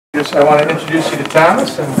Yes, I want to introduce you to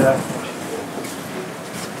Thomas. And Good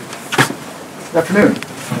afternoon.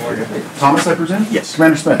 Thomas, I presume? Yes.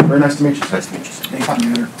 Commander Smith, very nice to meet you. Nice to meet you, sir.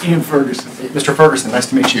 Thank you. Ian Ferguson. Mr. Ferguson, nice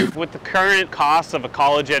to meet you. With the current cost of a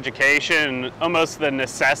college education, almost the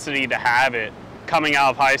necessity to have it coming out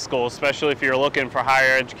of high school, especially if you're looking for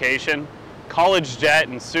higher education, college debt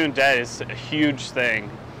and student debt is a huge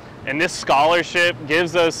thing. And this scholarship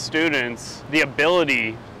gives those students the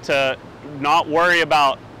ability to not worry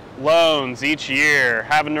about loans each year,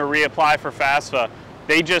 having to reapply for FAFSA.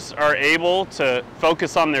 They just are able to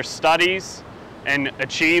focus on their studies and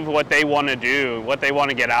achieve what they want to do, what they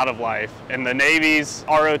want to get out of life. And the Navy's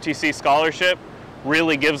ROTC Scholarship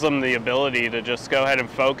really gives them the ability to just go ahead and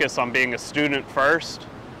focus on being a student first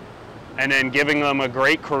and then giving them a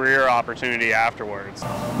great career opportunity afterwards.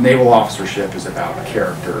 Naval officership is about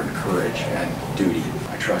character and courage and duty.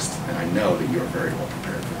 I trust and I know that you are very well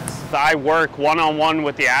prepared for this. I work one-on-one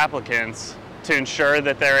with the applicants to ensure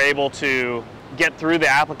that they're able to get through the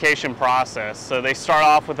application process. So they start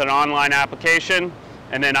off with an online application,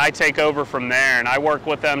 and then I take over from there, and I work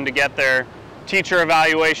with them to get their teacher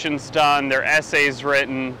evaluations done, their essays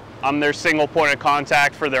written. I'm their single point of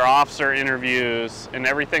contact for their officer interviews and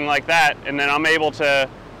everything like that. And then I'm able to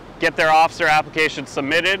get their officer application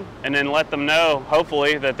submitted and then let them know,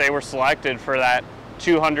 hopefully, that they were selected for that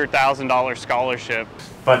 $200,000 scholarship.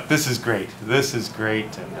 But this is great. This is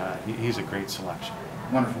great, and he's a great selection.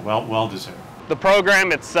 Wonderful. Well deserved. The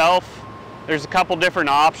program itself, there's a couple different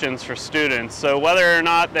options for students. So whether or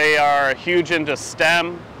not they are huge into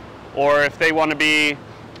STEM, or if they want to be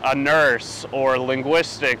a nurse or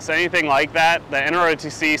linguistics, anything like that, the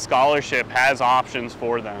NROTC Scholarship has options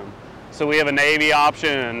for them. So we have a Navy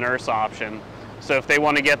option and a nurse option. So if they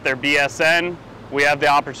want to get their BSN, we have the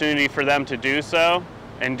opportunity for them to do so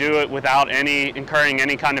and do it without incurring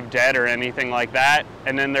any kind of debt or anything like that.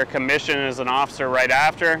 And then their commission as an officer right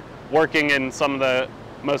after, working in some of the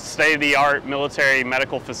most state-of-the-art military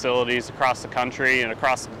medical facilities across the country and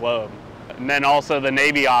across the globe. And then also the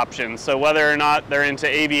Navy option. So whether or not they're into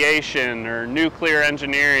aviation or nuclear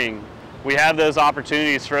engineering, we have those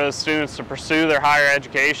opportunities for those students to pursue their higher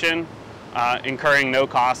education, incurring no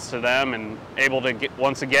cost to them, and able to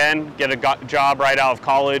once again get a job right out of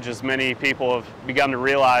college, as many people have begun to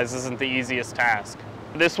realize isn't the easiest task.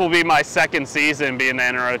 This will be my second season being the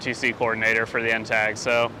NROTC coordinator for the NTAG.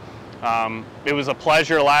 So it was a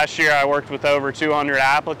pleasure last year. I worked with over 200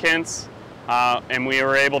 applicants. And we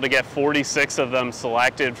were able to get 46 of them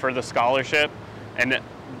selected for the scholarship. And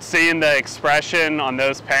seeing the expression on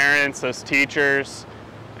those parents, those teachers,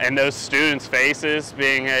 and those students' faces,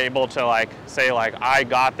 being able to say I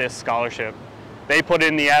got this scholarship. They put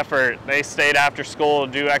in the effort. They stayed after school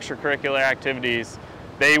to do extracurricular activities.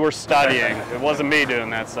 They were studying. It wasn't me doing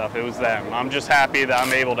that stuff, it was them. I'm just happy that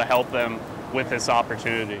I'm able to help them with this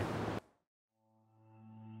opportunity.